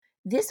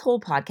This whole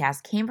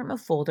podcast came from a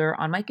folder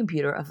on my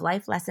computer of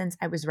life lessons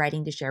I was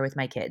writing to share with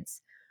my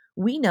kids.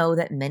 We know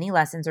that many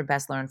lessons are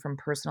best learned from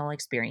personal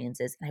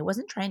experiences, and I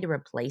wasn't trying to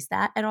replace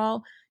that at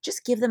all,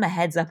 just give them a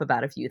heads up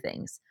about a few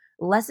things.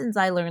 Lessons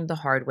I learned the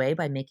hard way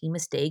by making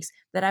mistakes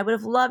that I would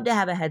have loved to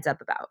have a heads up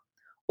about,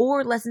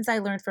 or lessons I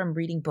learned from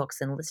reading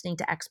books and listening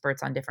to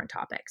experts on different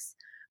topics.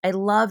 I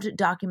loved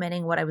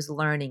documenting what I was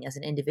learning as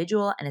an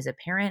individual and as a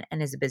parent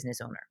and as a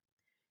business owner.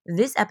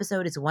 This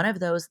episode is one of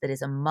those that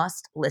is a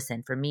must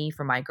listen for me,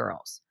 for my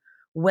girls.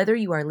 Whether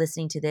you are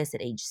listening to this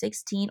at age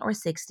 16 or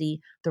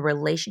 60, the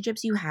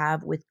relationships you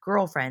have with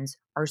girlfriends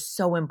are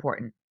so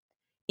important.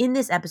 In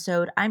this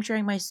episode, I'm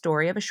sharing my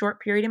story of a short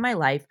period in my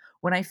life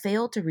when I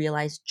failed to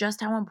realize just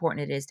how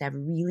important it is to have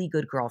really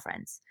good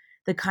girlfriends.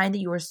 The kind that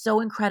you are so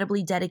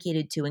incredibly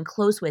dedicated to and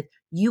close with,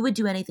 you would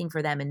do anything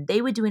for them and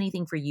they would do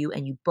anything for you,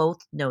 and you both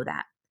know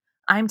that.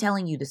 I'm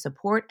telling you, the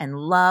support and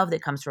love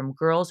that comes from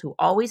girls who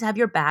always have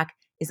your back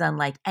is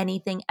unlike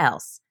anything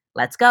else.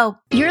 Let's go.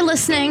 You're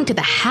listening to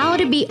the How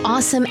to Be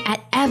Awesome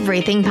at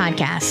Everything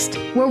podcast,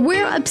 where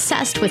we're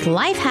obsessed with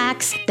life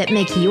hacks that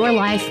make your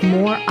life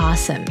more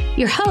awesome.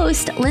 Your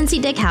host, Lindsay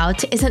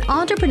Dickhout, is an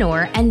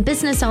entrepreneur and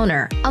business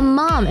owner, a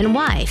mom and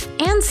wife,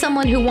 and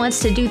someone who wants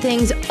to do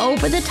things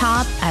over the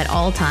top at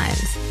all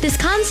times. This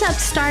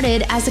concept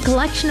started as a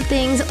collection of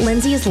things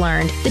Lindsay has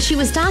learned that she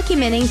was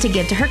documenting to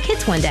give to her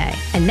kids one day,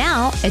 and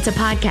now it's a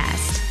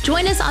podcast.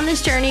 Join us on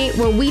this journey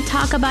where we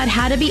talk about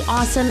how to be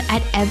awesome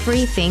at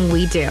everything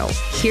we do.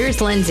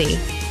 Here's Lindsay.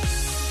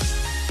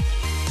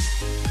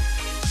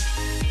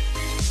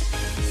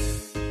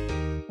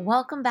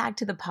 Welcome back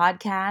to the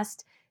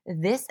podcast.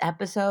 This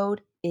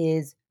episode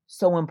is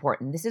so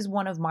important. This is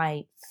one of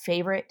my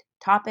favorite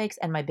topics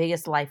and my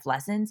biggest life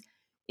lessons.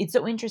 It's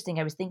so interesting.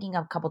 I was thinking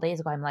a couple days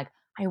ago, I'm like,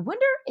 I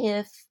wonder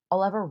if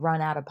I'll ever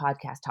run out of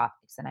podcast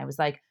topics. And I was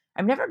like,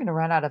 I'm never going to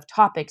run out of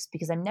topics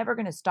because I'm never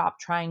going to stop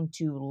trying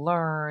to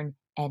learn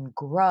and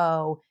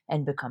grow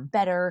and become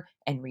better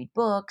and read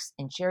books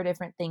and share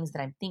different things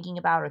that I'm thinking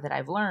about or that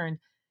I've learned.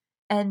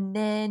 And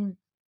then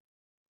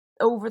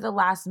over the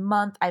last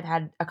month, I've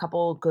had a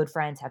couple good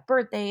friends have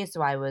birthdays.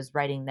 So I was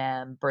writing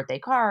them birthday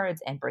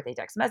cards and birthday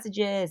text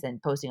messages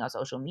and posting on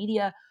social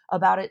media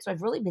about it. So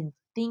I've really been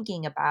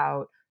thinking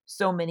about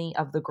so many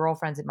of the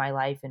girlfriends in my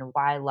life and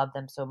why I love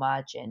them so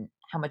much and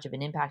how much of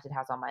an impact it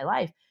has on my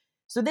life.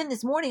 So then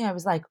this morning I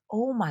was like,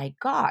 oh my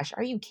gosh,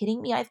 are you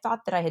kidding me? I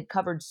thought that I had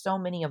covered so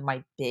many of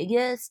my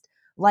biggest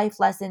life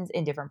lessons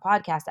in different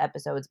podcast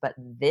episodes, but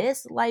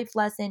this life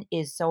lesson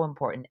is so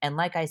important. And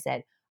like I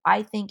said,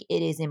 I think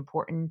it is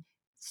important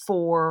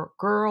for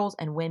girls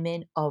and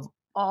women of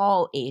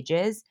all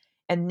ages.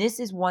 And this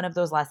is one of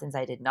those lessons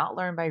I did not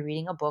learn by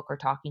reading a book or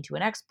talking to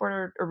an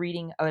expert or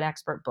reading an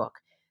expert book.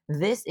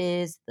 This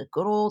is the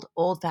good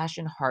old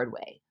fashioned hard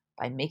way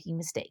by making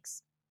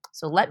mistakes.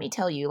 So let me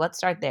tell you, let's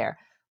start there.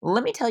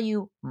 Let me tell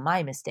you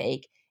my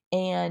mistake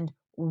and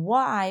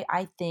why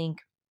I think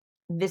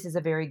this is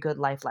a very good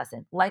life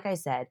lesson. Like I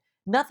said,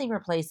 nothing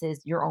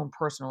replaces your own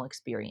personal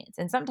experience.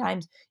 And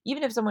sometimes,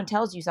 even if someone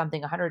tells you something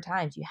 100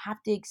 times, you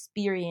have to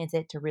experience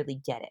it to really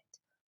get it.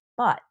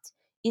 But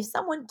if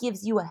someone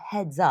gives you a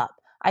heads up,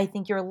 I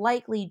think you're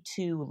likely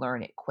to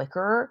learn it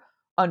quicker,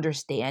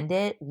 understand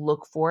it,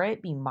 look for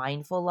it, be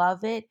mindful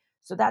of it.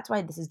 So that's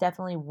why this is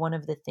definitely one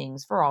of the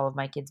things for all of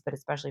my kids, but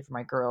especially for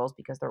my girls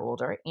because they're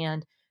older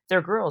and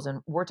they're girls.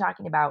 And we're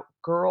talking about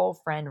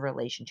girlfriend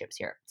relationships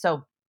here.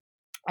 So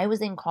I was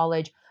in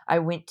college.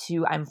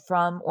 I'm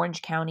from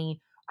Orange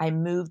County. I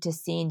moved to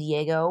San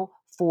Diego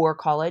for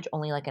college,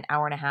 only like an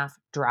hour and a half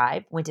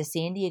drive. Went to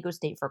San Diego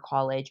State for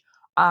college.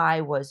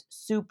 I was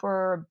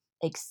super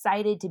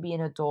excited to be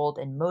an adult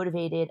and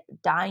motivated,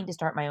 dying to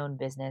start my own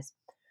business.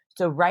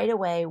 So right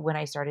away when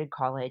I started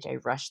college, I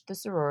rushed the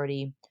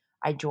sorority.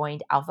 I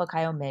joined Alpha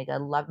Chi Omega,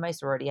 loved my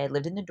sorority. I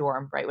lived in the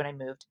dorm right when I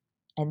moved.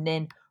 And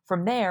then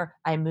from there,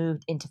 I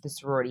moved into the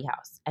sorority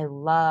house. I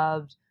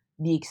loved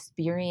the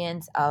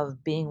experience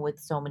of being with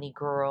so many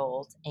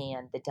girls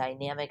and the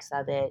dynamics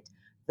of it,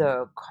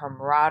 the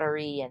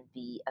camaraderie and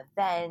the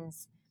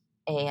events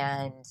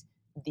and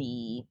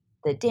the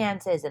the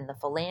dances and the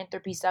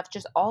philanthropy stuff,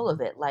 just all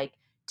of it. Like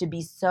to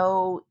be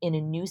so in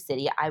a new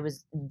city, I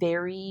was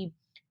very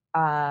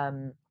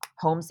um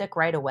homesick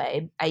right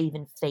away. I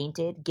even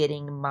fainted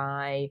getting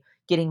my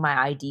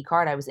ID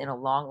card. I was in a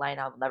long line.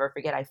 I'll never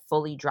forget. I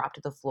fully dropped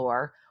to the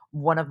floor.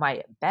 One of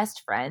my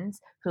best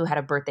friends who had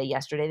a birthday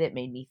yesterday that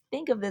made me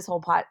think of this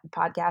whole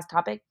podcast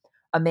topic,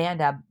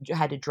 Amanda,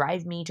 had to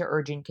drive me to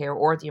urgent care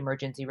or the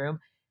emergency room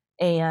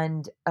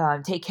and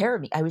take care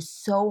of me. I was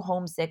so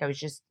homesick. I was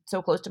just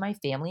so close to my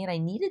family and I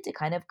needed to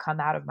kind of come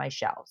out of my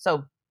shell.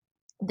 So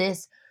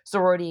this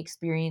sorority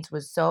experience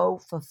was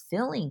so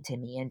fulfilling to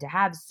me, and to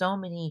have so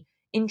many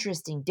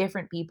interesting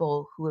different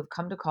people who have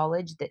come to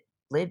college that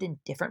lived in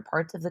different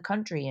parts of the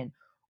country and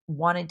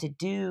wanted to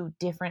do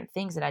different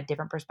things and had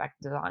different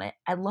perspectives on it.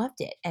 I loved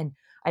it. And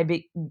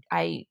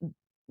I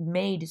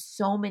made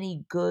so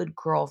many good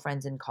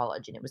girlfriends in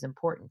college and it was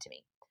important to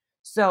me.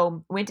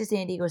 So went to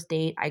San Diego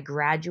State. I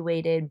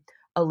graduated.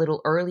 a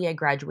little early. I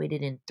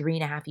graduated in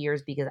 3.5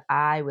 years because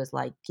I was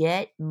like,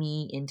 get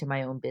me into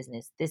my own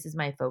business. This is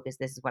my focus.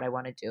 This is what I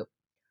want to do.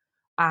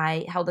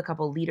 I held a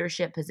couple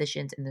leadership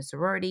positions in the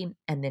sorority.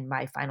 And then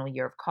my final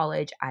year of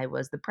college, I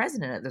was the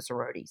president of the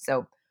sorority.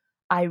 So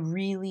I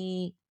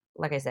really,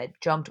 like I said,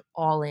 jumped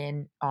all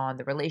in on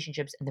the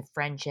relationships and the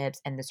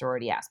friendships and the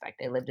sorority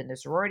aspect. I lived in the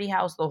sorority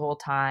house the whole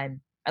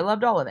time. I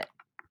loved all of it.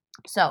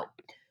 So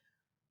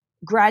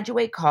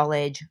graduate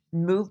college,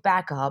 move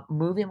back up,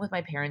 move in with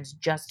my parents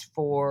just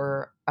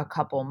for a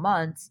couple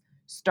months,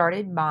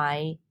 started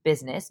my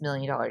business,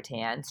 Million Dollar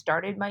Tan,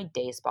 started my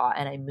day spa,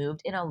 and I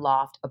moved in a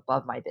loft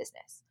above my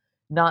business.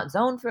 Not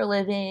zoned for a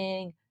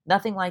living,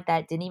 nothing like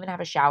that. Didn't even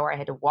have a shower. I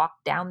had to walk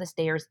down the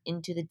stairs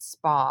into the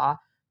spa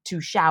to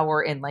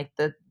shower in like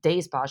the day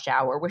spa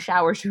shower with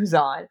shower shoes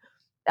on.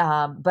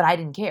 But I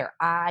didn't care.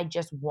 I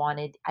just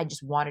wanted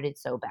it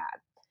so bad.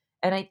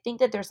 And I think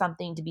that there's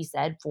something to be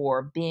said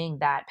for being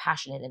that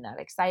passionate and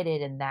that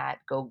excited and that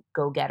go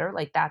getter.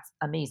 Like that's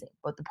amazing.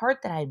 But the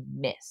part that I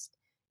missed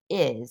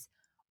is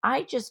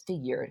I just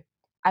figured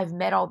I've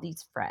met all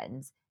these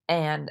friends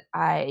and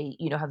I,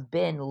 have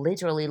been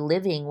literally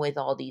living with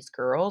all these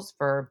girls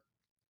for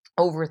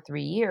over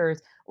 3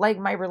 years. Like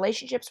my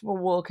relationships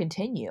will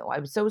continue. I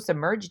was so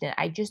submerged in it.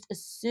 I just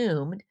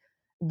assumed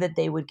that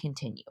they would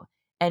continue.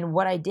 And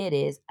what I did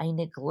is I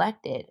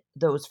neglected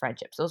those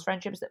friendships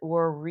that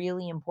were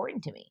really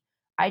important to me.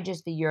 I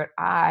just figured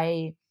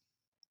I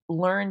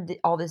learned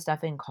all this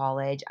stuff in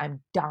college.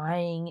 I'm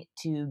dying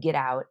to get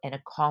out and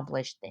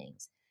accomplish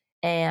things.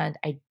 And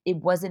it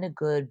wasn't a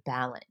good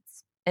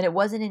balance. And it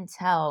wasn't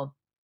until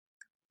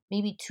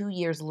maybe 2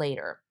 years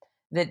later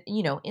that,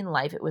 in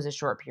life, it was a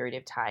short period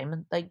of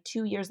time. Like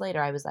 2 years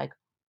later, I was like,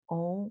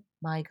 "Oh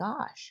my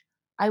gosh.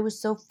 I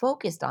was so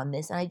focused on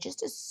this, and I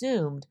just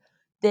assumed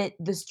that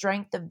the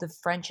strength of the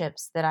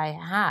friendships that I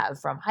have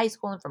from high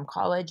school and from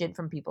college and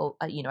from people,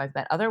 I've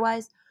met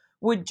otherwise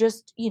would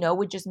just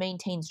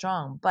maintain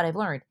strong. But I've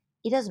learned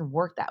it doesn't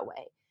work that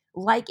way.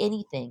 Like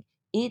anything,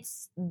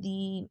 it's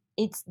the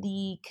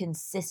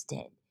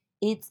consistent,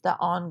 it's the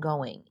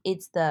ongoing,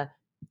 it's the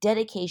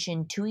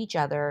dedication to each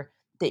other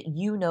that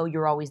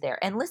you're always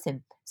there. And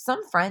listen,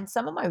 some friends,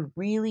 some of my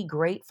really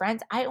great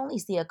friends, I only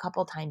see a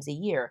couple times a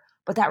year,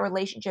 but that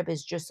relationship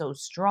is just so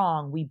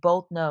strong. We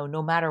both know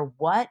no matter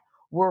what,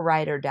 we're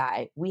ride or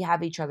die. We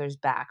have each other's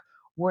back.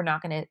 We're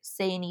not going to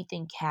say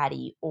anything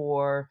catty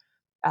or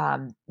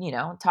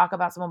talk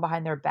about someone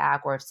behind their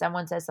back, or if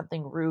someone says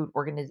something rude,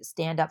 we're going to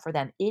stand up for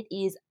them. It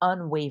is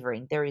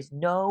unwavering. There is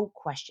no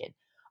question.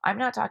 I'm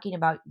not talking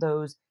about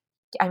those.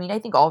 I mean, I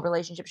think all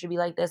relationships should be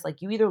like this.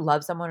 Like, you either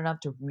love someone enough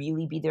to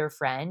really be their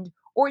friend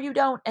or you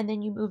don't, and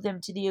then you move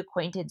them to the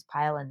acquaintance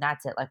pile and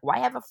that's it. Like, why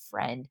have a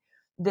friend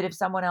that if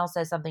someone else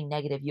says something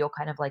negative, you'll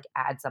kind of like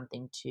add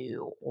something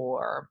to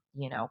or,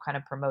 kind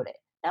of promote it?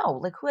 No,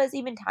 like, who has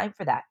even time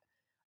for that?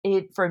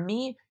 For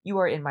me, you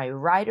are in my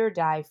ride or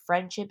die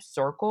friendship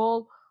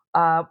circle.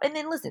 And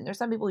then listen, there's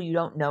some people you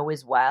don't know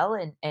as well,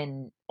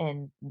 and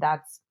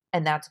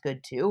that's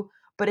good too.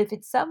 But if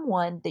it's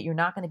someone that you're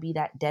not going to be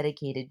that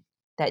dedicated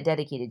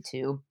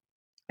to,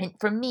 and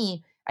for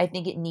me, I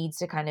think it needs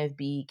to kind of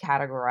be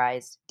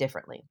categorized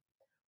differently.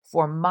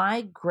 For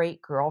my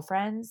great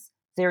girlfriends,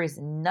 there is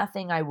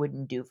nothing I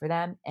wouldn't do for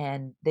them,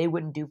 and they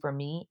wouldn't do for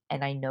me,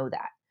 and I know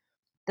that.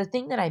 The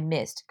thing that I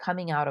missed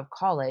coming out of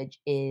college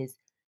is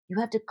you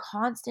have to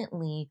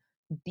constantly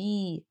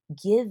be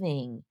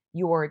giving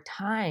your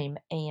time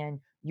and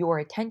your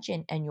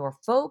attention and your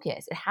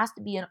focus. It has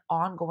to be an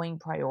ongoing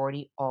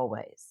priority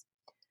always.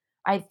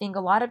 I think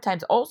a lot of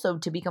times, also,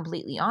 to be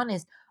completely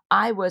honest,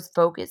 I was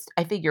focused.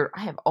 I figured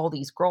I have all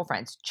these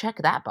girlfriends, check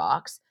that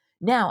box.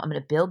 Now I'm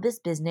going to build this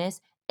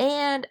business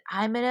and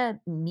I'm going to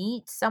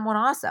meet someone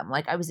awesome.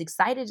 Like, I was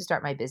excited to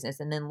start my business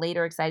and then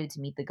later excited to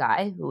meet the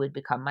guy who would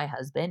become my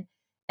husband.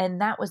 And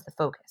that was the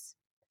focus.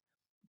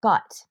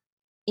 But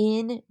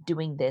in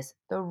doing this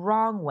the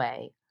wrong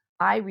way,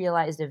 I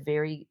realized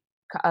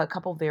a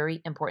couple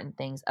very important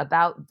things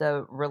about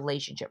the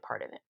relationship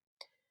part of it.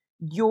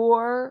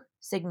 Your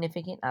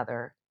significant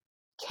other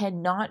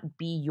cannot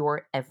be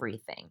your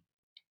everything.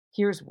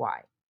 Here's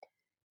why.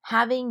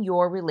 Having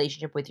your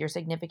relationship with your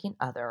significant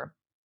other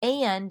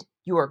and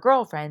your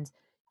girlfriends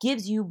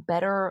gives you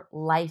better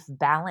life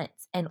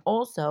balance. And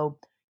also,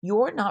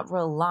 you're not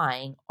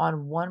relying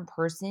on one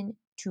person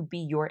to be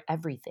your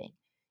everything.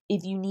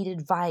 If you need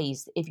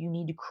advice, if you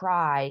need to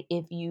cry,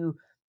 if you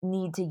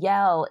need to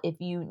yell, if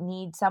you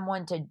need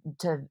someone to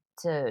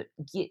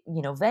get,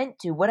 vent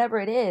to, whatever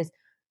it is,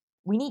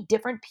 we need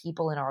different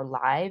people in our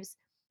lives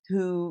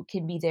who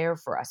can be there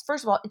for us.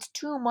 First of all, it's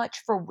too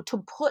much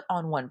to put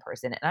on one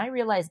person. And I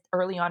realized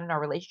early on in our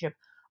relationship,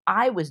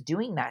 I was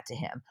doing that to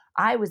him.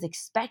 I was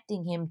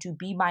expecting him to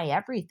be my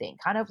everything,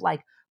 kind of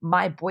like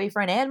my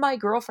boyfriend and my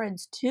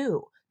girlfriends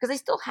too. Because I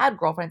still had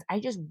girlfriends. I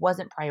just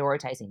wasn't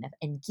prioritizing them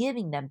and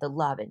giving them the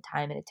love and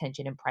time and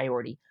attention and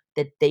priority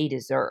that they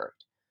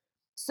deserved.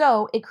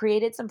 So it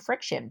created some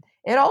friction.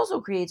 It also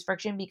creates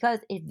friction because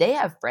if they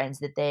have friends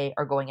that they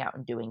are going out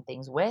and doing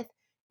things with,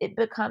 it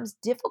becomes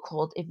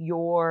difficult if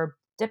you're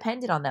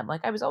dependent on them.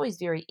 Like I was always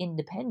very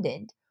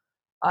independent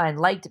and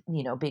liked,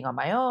 being on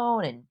my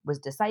own and was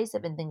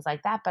decisive and things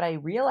like that. But I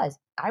realized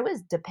I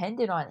was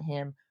dependent on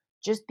him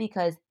just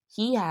because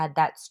he had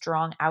that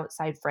strong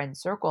outside friend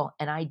circle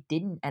and I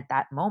didn't at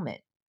that moment.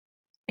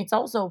 It's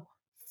also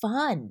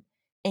fun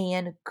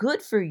and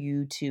good for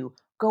you to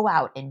go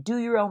out and do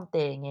your own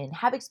thing and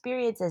have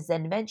experiences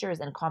and adventures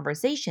and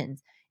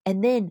conversations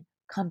and then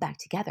come back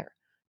together.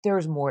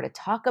 There's more to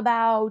talk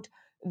about.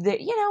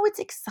 It's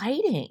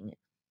exciting.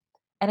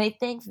 And I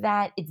think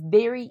that it's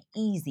very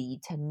easy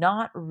to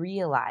not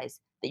realize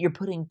that you're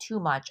putting too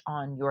much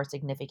on your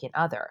significant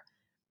other.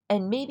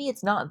 And maybe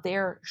it's not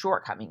their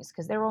shortcomings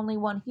because they're only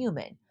one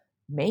human.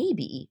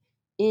 Maybe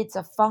it's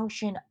a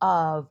function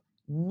of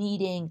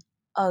needing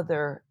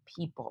other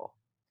people.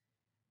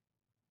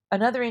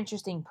 Another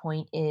interesting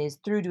point is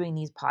through doing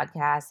these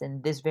podcasts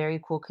and this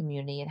very cool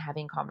community and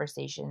having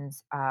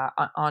conversations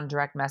on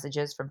direct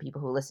messages from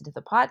people who listen to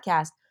the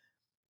podcast,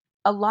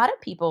 a lot of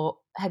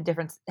people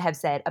have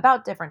said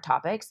about different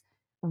topics,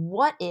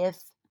 what if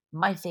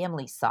my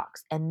family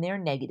sucks and they're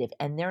negative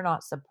and they're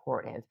not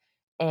supportive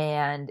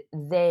and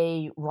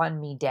they run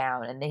me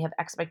down and they have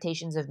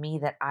expectations of me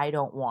that I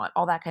don't want,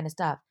 all that kind of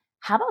stuff.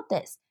 How about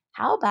this?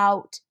 How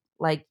about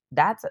like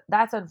that's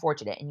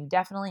unfortunate and you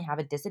definitely have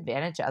a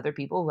disadvantage to other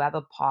people who have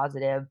a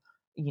positive,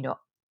 you know,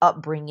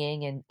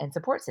 upbringing and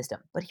support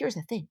system. But here's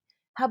the thing.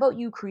 How about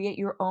you create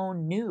your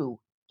own new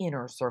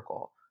inner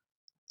circle?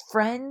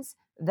 Friends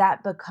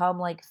that become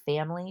like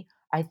family,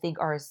 I think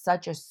are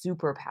such a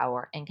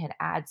superpower and can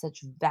add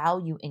such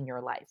value in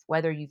your life.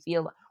 Whether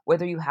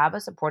you have a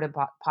supportive,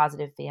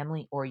 positive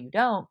family or you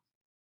don't,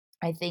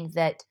 I think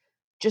that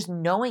just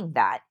knowing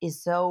that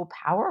is so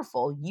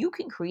powerful. You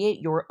can create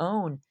your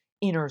own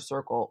inner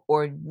circle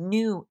or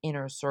new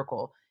inner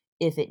circle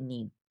if it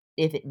need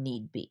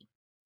be.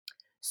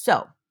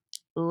 So,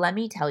 let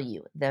me tell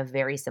you the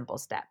very simple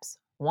steps.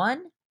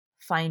 One,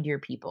 find your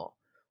people.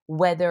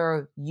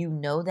 Whether you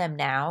know them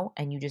now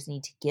and you just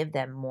need to give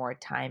them more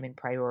time and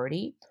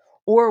priority,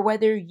 or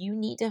whether you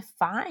need to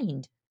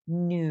find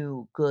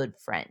new good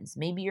friends.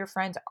 Maybe your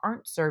friends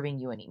aren't serving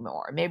you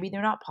anymore. Maybe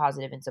they're not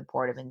positive and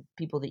supportive and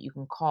people that you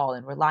can call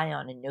and rely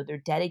on and know they're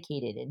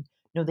dedicated and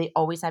know they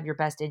always have your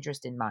best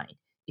interest in mind.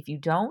 If you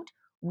don't,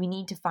 we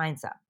need to find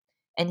some.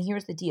 And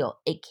here's the deal,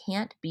 it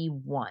can't be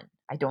one.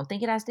 I don't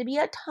think it has to be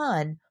a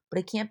ton, but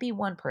it can't be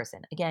one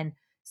person. Again,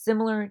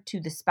 similar to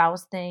the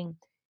spouse thing,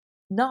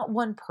 not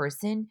one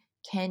person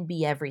can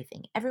be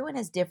everything. Everyone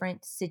has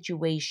different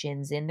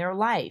situations in their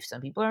life.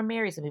 Some people are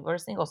married, some people are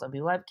single, some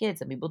people have kids,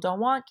 some people don't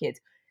want kids.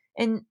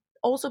 And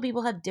also,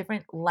 people have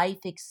different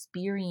life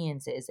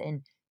experiences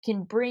and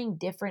can bring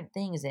different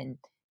things. And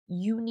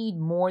you need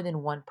more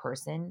than one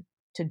person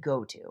to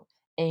go to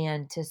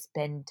and to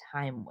spend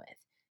time with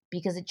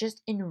because it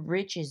just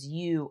enriches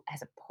you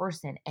as a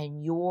person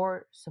and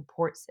your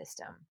support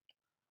system.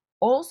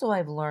 Also,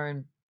 I've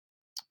learned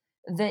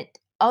that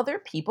other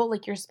people,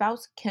 like your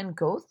spouse, can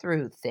go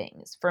through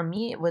things. For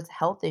me, it was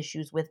health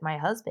issues with my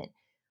husband.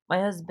 My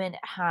husband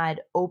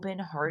had open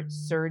heart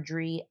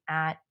surgery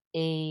at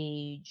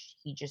age,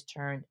 he just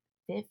turned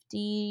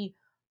 50.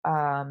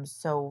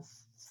 So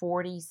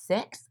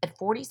 46. At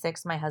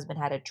 46, my husband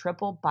had a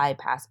triple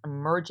bypass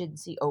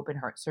emergency open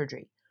heart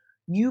surgery.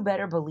 You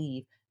better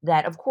believe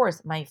that, of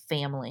course, my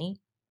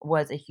family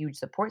was a huge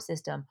support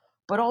system,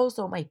 but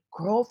also my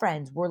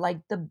girlfriends were like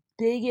the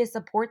biggest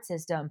support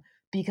system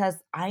because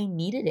I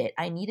needed it.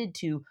 I needed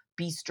to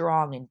be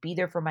strong and be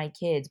there for my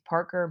kids.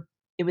 Parker,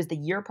 it was the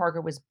year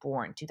Parker was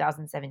born,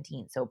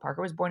 2017. So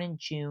Parker was born in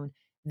June.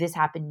 This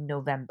happened in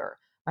November.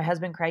 My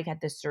husband Craig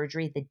had this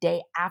surgery the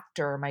day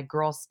after my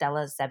girl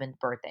Stella's 7th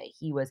birthday.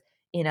 He was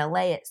in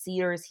LA at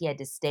Cedars. He had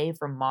to stay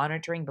for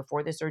monitoring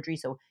before the surgery.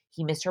 So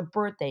he missed her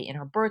birthday and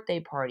her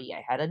birthday party.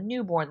 I had a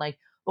newborn. Like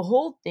the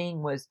whole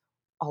thing was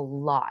a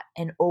lot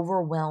and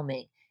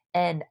overwhelming.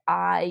 And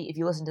if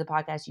you listen to the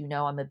podcast, you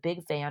know I'm a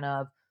big fan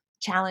of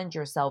challenge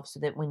yourself so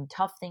that when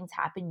tough things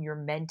happen, you're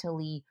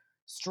mentally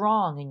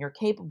strong and you're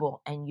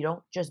capable and you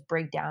don't just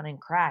break down and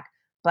crack.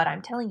 But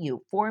I'm telling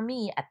you, for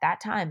me at that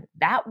time,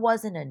 that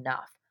wasn't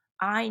enough.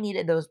 I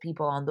needed those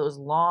people on those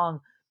long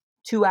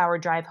 2-hour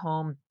drive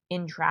home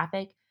in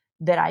traffic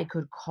that I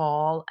could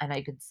call and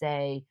I could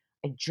say,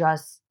 I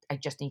just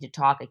need to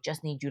talk. I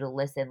just need you to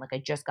listen. Like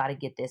I just got to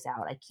get this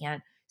out. I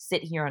can't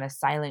sit here on a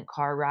silent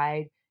car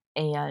ride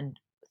and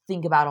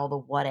think about all the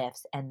what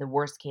ifs and the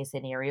worst case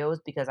scenarios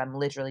because I'm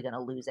literally going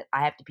to lose it.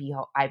 I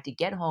have to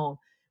get home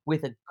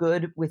with a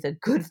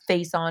good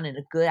face on and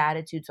a good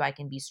attitude so I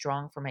can be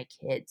strong for my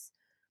kids.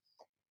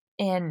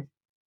 And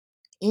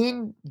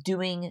in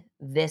doing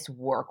this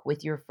work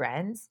with your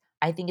friends,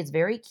 I think it's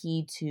very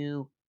key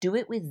to do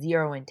it with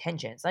zero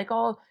intentions. Like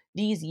all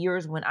these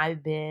years when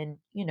I've been,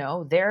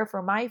 there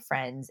for my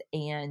friends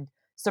and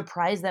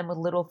surprise them with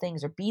little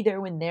things or be there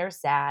when they're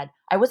sad,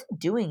 I wasn't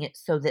doing it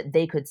so that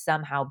they could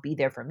somehow be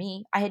there for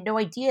me. I had no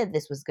idea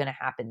this was going to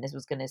happen. This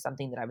was going to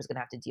something that I was going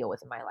to have to deal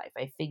with in my life.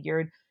 I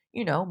figured,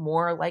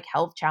 more like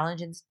health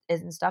challenges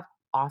and stuff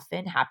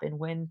often happen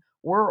when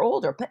we're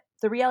older, but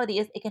the reality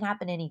is it can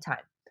happen anytime.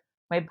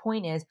 My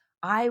point is,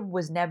 I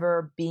was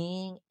never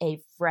being a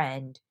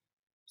friend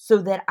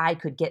so that I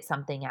could get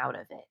something out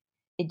of it.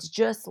 It's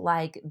just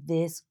like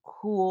this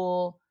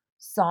cool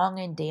song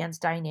and dance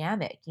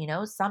dynamic, you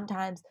know?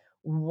 Sometimes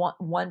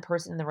one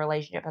person in the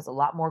relationship has a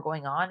lot more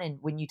going on, and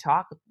when you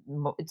talk,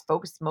 it's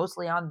focused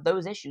mostly on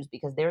those issues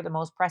because they're the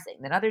most pressing.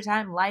 Then other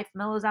time life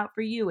mellows out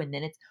for you, and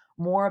then it's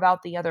more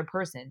about the other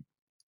person.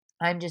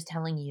 I'm just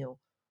telling you,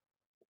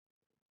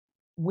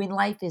 when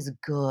life is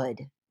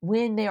good,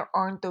 when there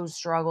aren't those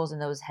struggles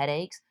and those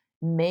headaches,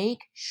 make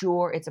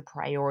sure it's a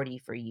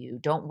priority for you.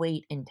 Don't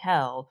wait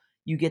until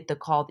you get the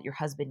call that your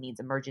husband needs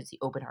emergency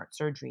open heart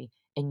surgery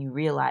and you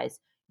realize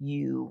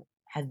you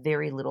have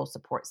very little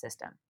support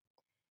system.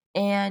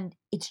 And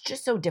it's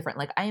just so different.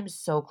 Like, I am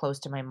so close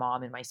to my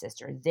mom and my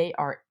sister. They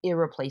are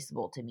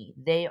irreplaceable to me.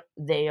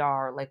 They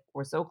are like,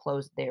 we're so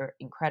close. They're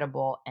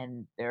incredible,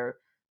 and they're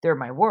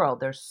my world.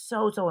 They're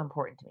so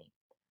important to me.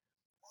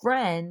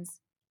 Friends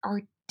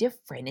are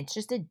different. It's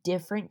just a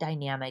different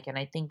dynamic. And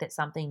I think that's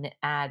something that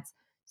adds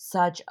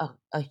such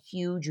a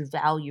huge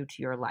value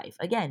to your life.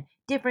 Again,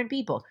 different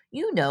people.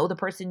 You know the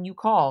person you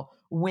call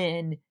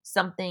when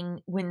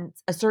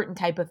a certain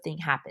type of thing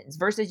happens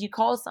versus you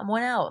call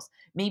someone else.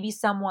 Maybe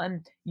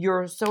someone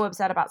you're so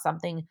upset about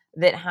something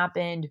that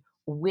happened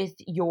with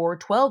your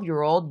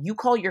 12-year-old, you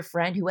call your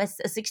friend who has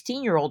a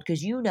 16-year-old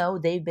because you know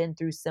they've been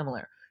through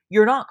similar.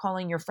 You're not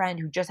calling your friend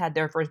who just had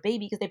their first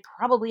baby because they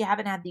probably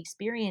haven't had the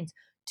experience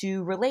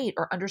to relate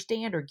or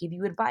understand or give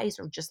you advice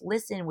or just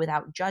listen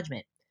without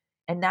judgment.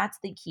 And that's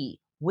the key,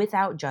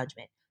 without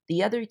judgment.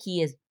 The other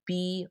key is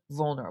be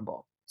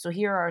vulnerable. So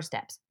here are our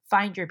steps.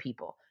 Find your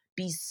people.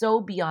 Be so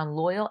beyond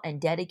loyal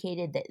and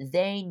dedicated that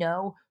they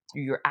know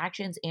through your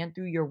actions and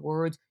through your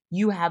words,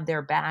 you have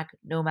their back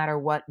no matter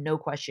what, no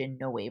question,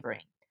 no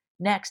wavering.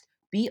 Next,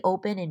 be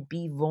open and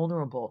be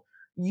vulnerable.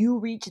 You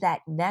reach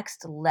that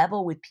next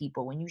level with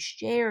people when you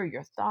share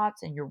your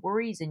thoughts and your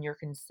worries and your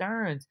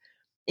concerns.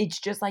 It's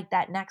just like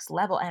that next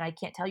level. And I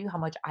can't tell you how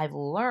much I've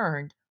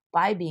learned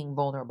by being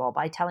vulnerable,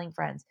 by telling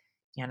friends,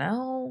 you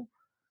know,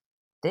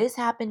 this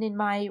happened in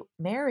my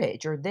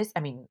marriage, or this, I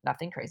mean,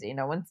 nothing crazy.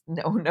 No one's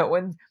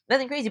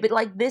nothing crazy, but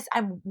like this,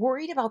 I'm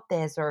worried about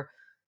this, or,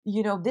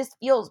 this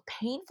feels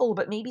painful,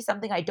 but maybe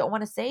something I don't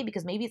want to say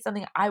because maybe it's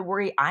something I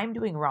worry I'm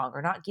doing wrong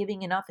or not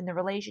giving enough in the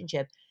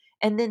relationship.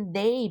 And then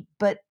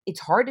but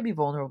it's hard to be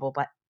vulnerable,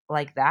 but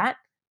like that.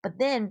 But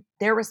then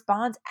their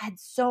response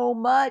adds so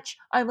much.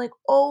 I'm like,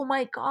 oh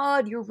my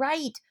God, you're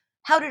right.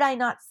 How did I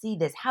not see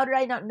this? How did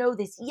I not know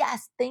this?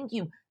 Yes, thank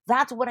you.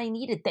 That's what I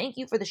needed. Thank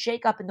you for the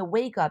shake up and the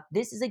wake up.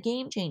 This is a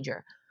game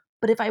changer.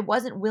 But if I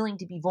wasn't willing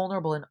to be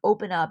vulnerable and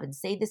open up and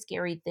say the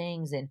scary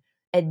things and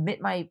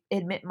admit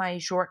my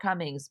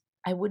shortcomings,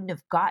 I wouldn't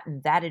have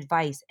gotten that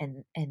advice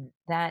and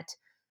that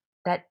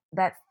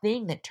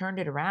thing that turned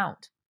it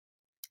around.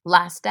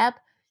 Last step,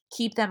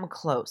 keep them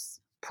close.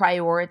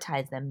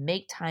 Prioritize them.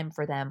 Make time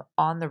for them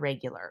on the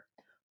regular.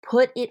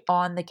 Put it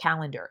on the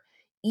calendar.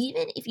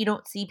 Even if you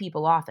don't see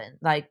people often,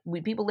 like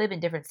people live in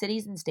different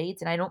cities and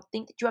states, and I don't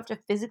think that you have to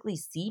physically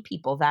see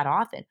people that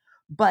often,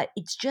 but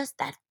it's just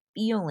that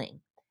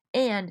feeling.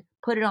 And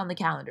put it on the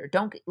calendar.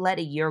 Don't let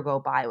a year go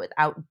by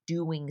without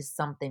doing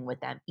something with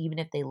them, even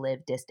if they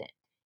live distant.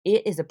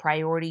 It is a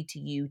priority to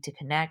you to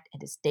connect and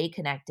to stay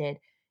connected,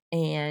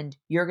 and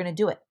you're going to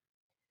do it.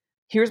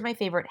 Here's my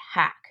favorite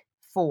hack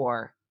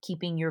for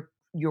keeping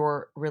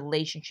your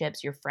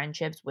relationships, your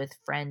friendships with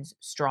friends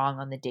strong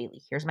on the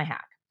daily. Here's my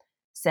hack.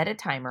 Set a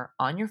timer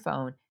on your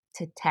phone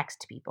to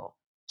text people.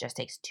 Just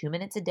takes 2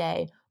 minutes a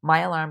day. My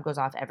alarm goes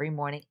off every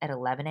morning at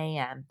 11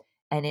 a.m.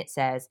 and it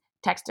says,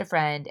 text a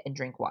friend and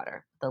drink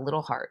water, the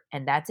little heart.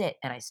 And that's it.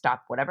 And I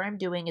stop whatever I'm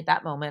doing at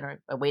that moment, or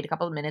I wait a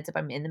couple of minutes if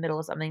I'm in the middle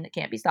of something that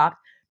can't be stopped.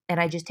 And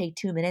I just take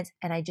 2 minutes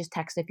and I just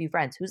text a few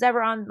friends, who's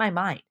ever on my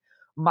mind.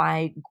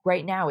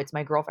 Right now it's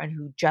my girlfriend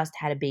who just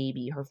had a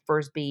baby, her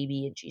first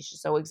baby, and she's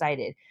just so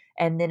excited.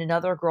 And then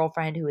another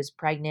girlfriend who is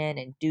pregnant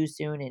and due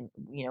soon, and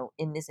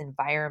in this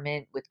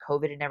environment with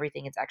COVID and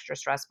everything, it's extra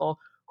stressful.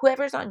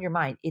 Whoever's on your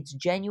mind, it's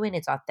genuine,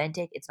 it's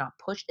authentic, it's not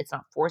pushed, it's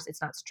not forced,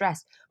 it's not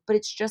stressed, but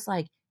it's just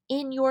like,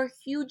 in your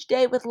huge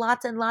day with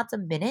lots and lots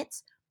of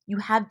minutes, you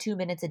have 2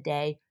 minutes a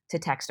day to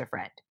text a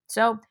friend.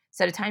 So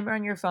set a timer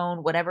on your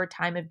phone, whatever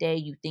time of day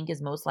you think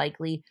is most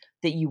likely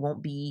that you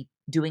won't be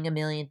doing a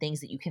million things,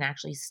 that you can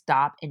actually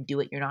stop and do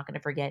it. You're not going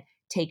to forget.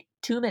 Take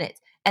 2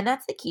 minutes. And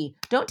that's the key.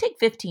 Don't take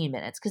 15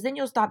 minutes because then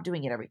you'll stop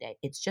doing it every day.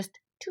 It's just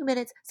 2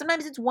 minutes.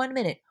 Sometimes it's 1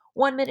 minute.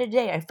 1 minute a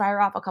day. I fire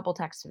off a couple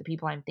texts to the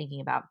people I'm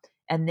thinking about.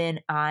 And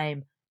then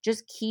I'm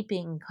just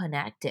keeping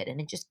connected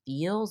and it just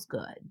feels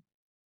good.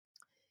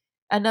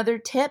 Another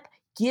tip,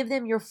 give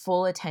them your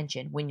full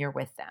attention when you're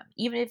with them.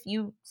 Even if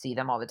you see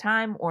them all the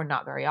time or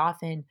not very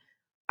often.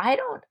 I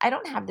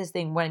don't have this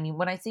thing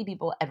when I see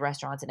people at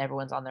restaurants and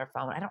everyone's on their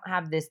phone. I don't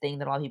have this thing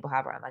that a lot of people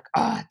have where I'm like,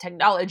 oh,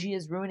 technology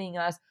is ruining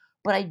us.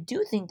 But I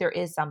do think there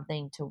is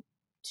something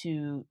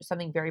to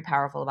something very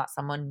powerful about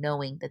someone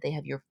knowing that they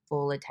have your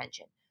full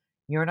attention.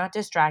 You're not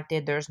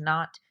distracted. There's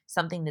not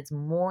something that's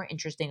more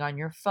interesting on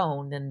your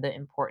phone than the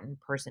important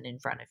person in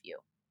front of you.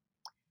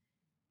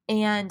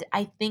 And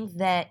I think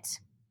that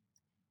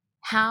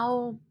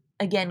how,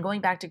 again,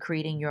 going back to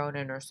creating your own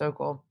inner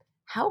circle,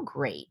 how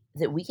great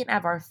that we can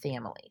have our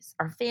families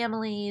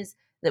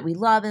that we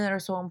love and that are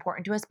so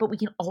important to us, but we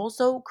can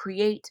also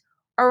create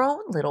our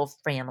own little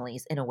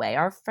families in a way,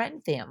 our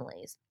friend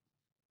families.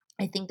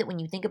 I think that when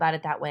you think about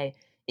it that way,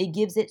 it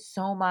gives it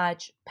so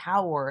much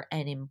power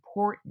and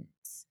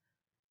importance.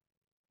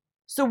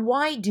 So,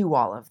 why do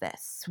all of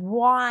this?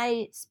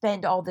 Why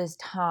spend all this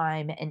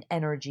time and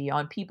energy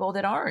on people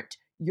that aren't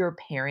your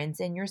parents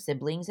and your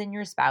siblings and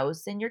your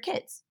spouse and your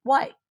kids?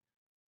 Why?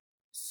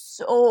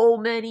 So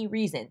many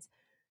reasons.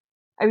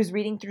 I was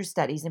reading through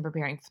studies and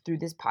preparing through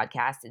this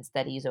podcast and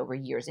studies over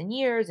years and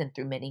years and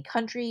through many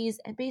countries.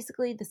 And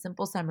basically, the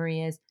simple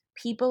summary is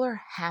people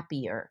are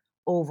happier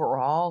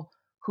overall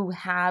who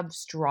have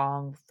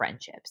strong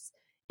friendships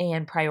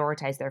and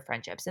prioritize their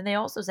friendships. And they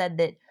also said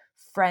that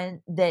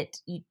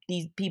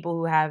these people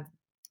who have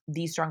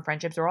these strong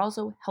friendships are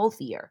also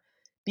healthier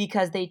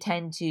because they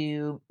tend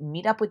to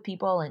meet up with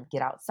people and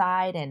get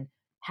outside and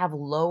have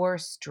lower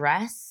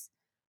stress.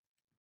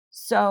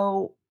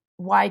 So,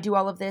 why do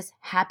all of this?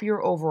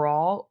 Happier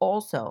overall.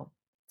 Also,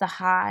 the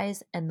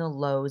highs and the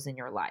lows in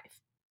your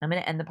life. I'm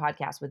going to end the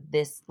podcast with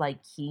this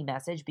key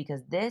message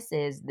because this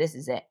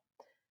is it.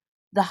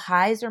 The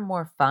highs are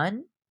more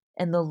fun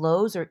and the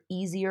lows are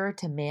easier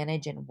to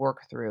manage and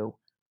work through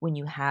when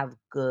you have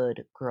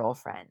good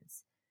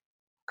girlfriends.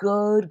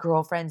 Good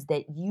girlfriends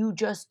that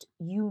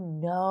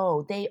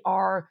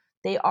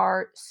they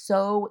are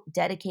so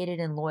dedicated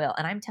and loyal.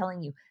 And I'm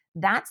telling you,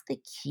 that's the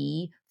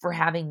key for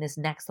having this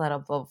next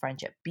level of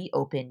friendship. Be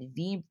open,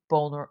 be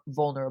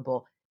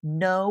vulnerable,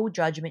 no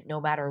judgment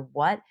no matter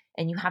what,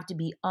 and you have to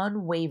be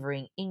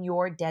unwavering in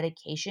your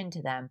dedication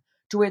to them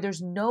to where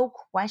there's no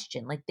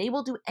question. Like they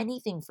will do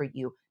anything for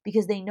you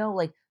because they know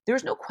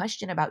there's no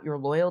question about your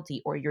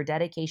loyalty or your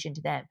dedication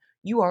to them.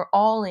 You are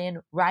all in,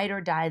 ride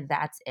or die,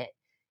 that's it.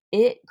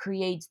 It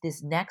creates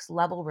this next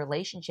level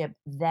relationship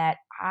that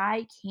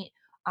I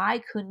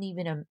couldn't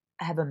even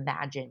have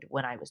imagined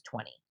when I was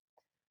 20.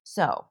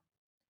 So,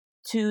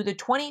 to the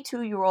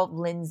 22-year-old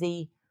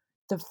Lindsay,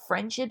 the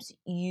friendships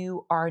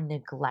you are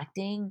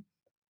neglecting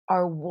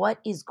are what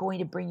is going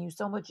to bring you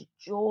so much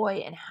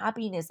joy and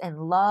happiness and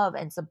love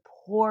and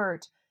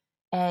support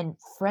and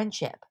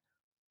friendship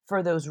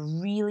for those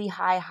really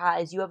high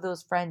highs. You have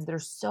those friends that are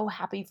so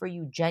happy for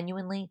you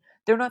genuinely.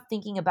 They're not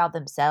thinking about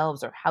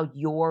themselves or how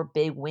your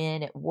big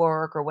win at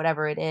work or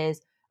whatever it is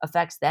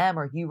affects them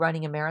or you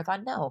running a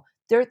marathon. No,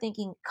 they're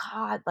thinking,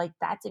 God,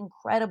 that's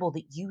incredible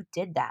that you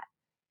did that.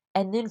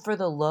 And then for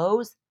the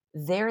lows,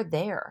 they're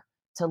there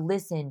to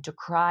listen, to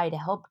cry, to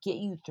help get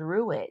you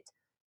through it,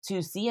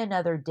 to see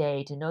another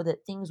day, to know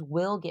that things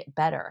will get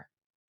better.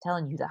 I'm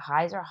telling you, the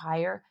highs are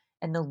higher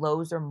and the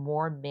lows are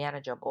more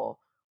manageable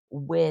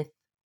with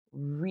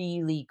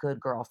really good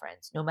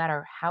girlfriends. No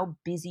matter how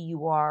busy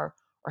you are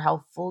or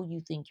how full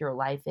you think your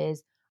life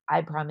is,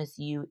 I promise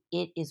you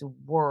it is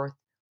worth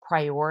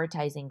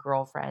prioritizing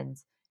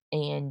girlfriends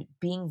and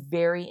being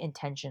very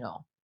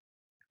intentional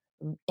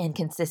and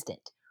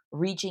consistent,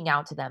 reaching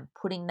out to them,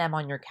 putting them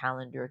on your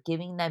calendar,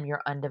 giving them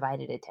your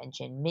undivided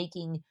attention,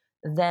 making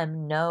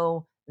them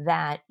know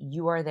that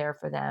you are there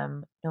for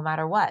them no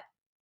matter what.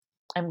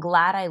 I'm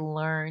glad I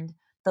learned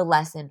the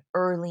lesson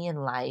early in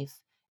life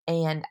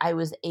and I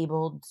was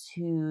able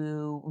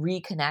to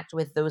reconnect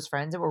with those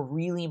friends that were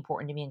really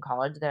important to me in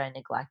college that I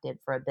neglected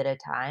for a bit of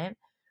time.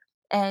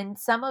 And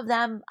some of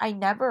them I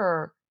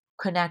never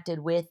connected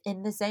with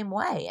in the same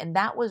way. And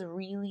that was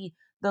really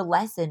the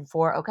lesson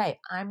for, okay,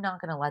 I'm not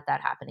going to let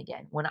that happen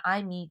again. When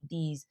I meet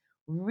these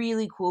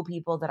really cool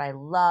people that I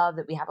love,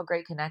 that we have a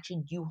great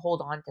connection, you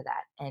hold on to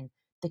that and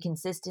the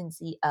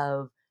consistency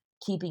of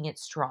keeping it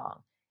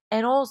strong.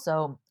 And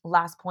also,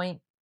 last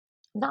point,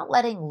 not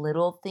letting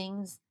little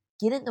things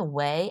get in the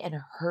way and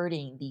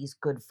hurting these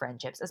good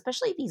friendships,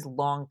 especially these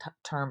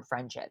long-term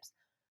friendships.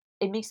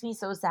 It makes me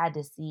so sad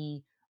to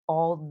see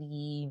all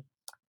the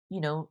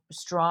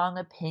strong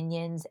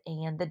opinions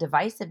and the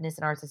divisiveness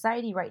in our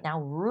society right now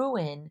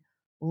ruin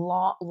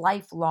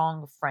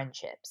lifelong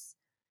friendships.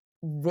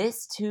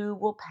 This too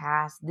will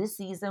pass. This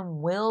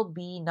season will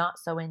be not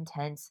so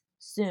intense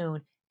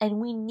soon. And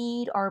we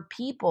need our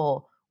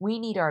people. We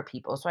need our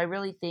people. So I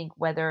really think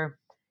whether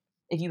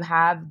if you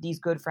have these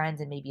good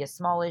friends and maybe a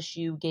small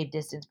issue gave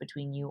distance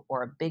between you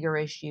or a bigger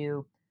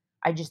issue,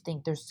 I just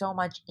think there's so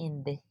much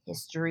in the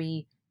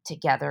history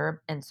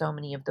together and so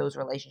many of those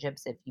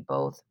relationships, if you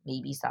both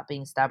maybe stop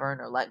being stubborn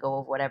or let go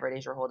of whatever it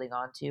is you're holding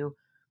on to,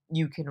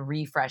 you can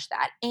refresh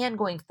that. And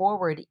going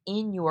forward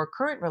in your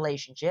current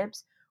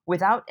relationships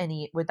without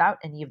any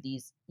of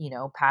these,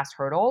 past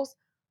hurdles,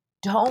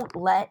 don't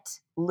let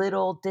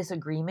little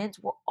disagreements,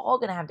 we're all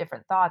going to have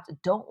different thoughts.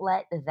 Don't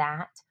let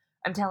that,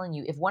 I'm telling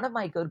you, if one of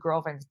my good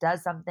girlfriends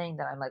does something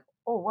that I'm like,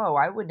 oh, whoa,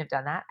 I wouldn't have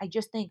done that. I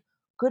just think,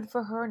 good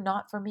for her,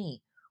 not for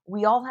me.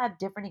 We all have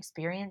different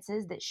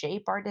experiences that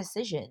shape our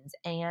decisions.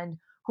 And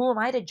who am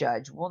I to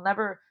judge? We'll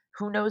never,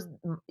 who knows,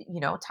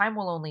 time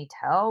will only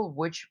tell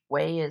which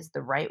way is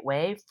the right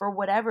way for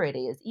whatever it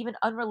is, even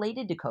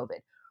unrelated to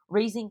COVID.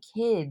 raising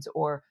kids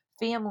or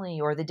family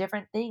or the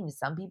different things.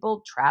 Some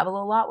people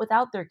travel a lot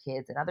without their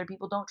kids and other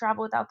people don't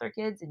travel without their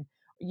kids. And,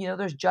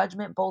 there's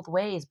judgment both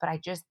ways. But I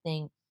just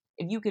think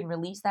if you can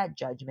release that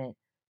judgment,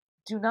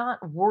 do not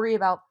worry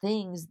about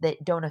things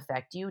that don't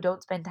affect you.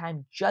 Don't spend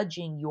time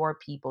judging your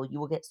people. You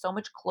will get so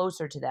much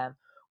closer to them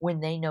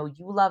when they know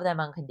you love them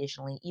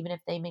unconditionally, even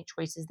if they make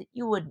choices that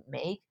you wouldn't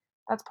make.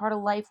 That's part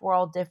of life. We're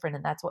all different,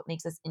 and that's what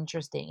makes us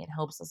interesting. It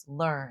helps us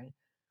learn.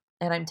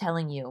 And I'm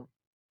telling you,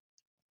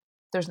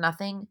 there's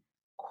nothing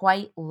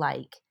quite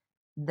like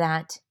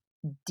that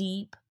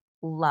deep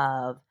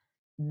love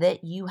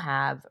that you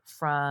have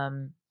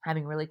from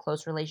having really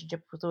close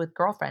relationships with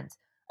girlfriends.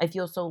 I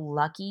feel so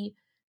lucky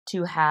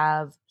to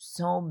have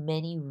so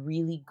many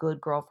really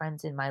good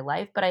girlfriends in my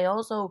life, but I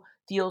also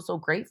feel so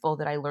grateful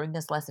that I learned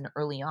this lesson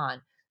early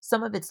on.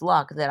 Some of it's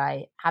luck that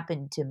I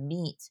happened to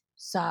meet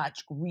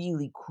such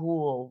really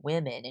cool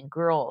women and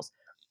girls,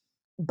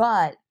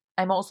 but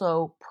I'm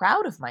also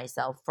proud of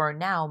myself for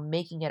now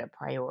making it a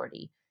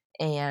priority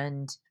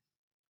and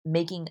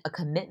making a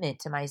commitment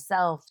to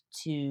myself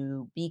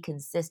to be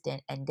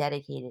consistent and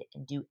dedicated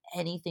and do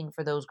anything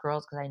for those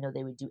girls because I know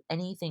they would do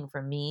anything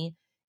for me.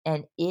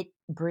 And it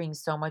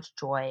brings so much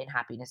joy and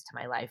happiness to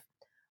my life.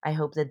 I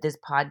hope that this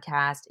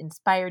podcast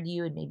inspired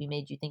you and maybe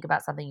made you think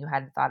about something you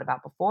hadn't thought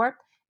about before.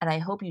 And I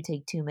hope you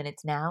take 2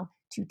 minutes now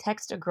to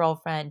text a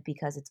girlfriend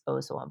because it's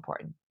oh so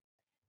important.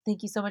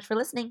 Thank you so much for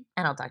listening,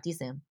 and I'll talk to you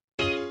soon.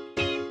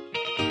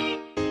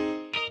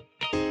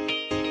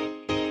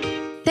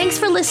 Thanks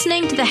for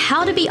listening to the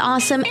How to Be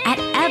Awesome at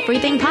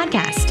Everything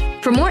podcast.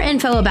 For more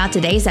info about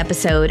today's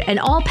episode and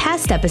all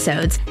past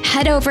episodes,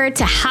 head over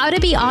to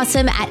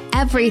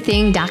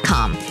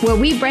howtobeawesomeateverything.com, where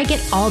we break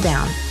it all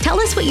down. Tell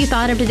us what you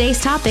thought of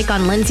today's topic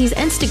on Lindsay's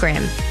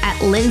Instagram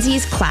at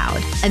Lindsay's Cloud.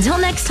 Until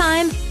next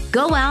time,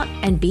 go out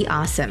and be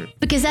awesome,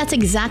 because that's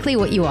exactly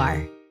what you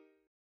are.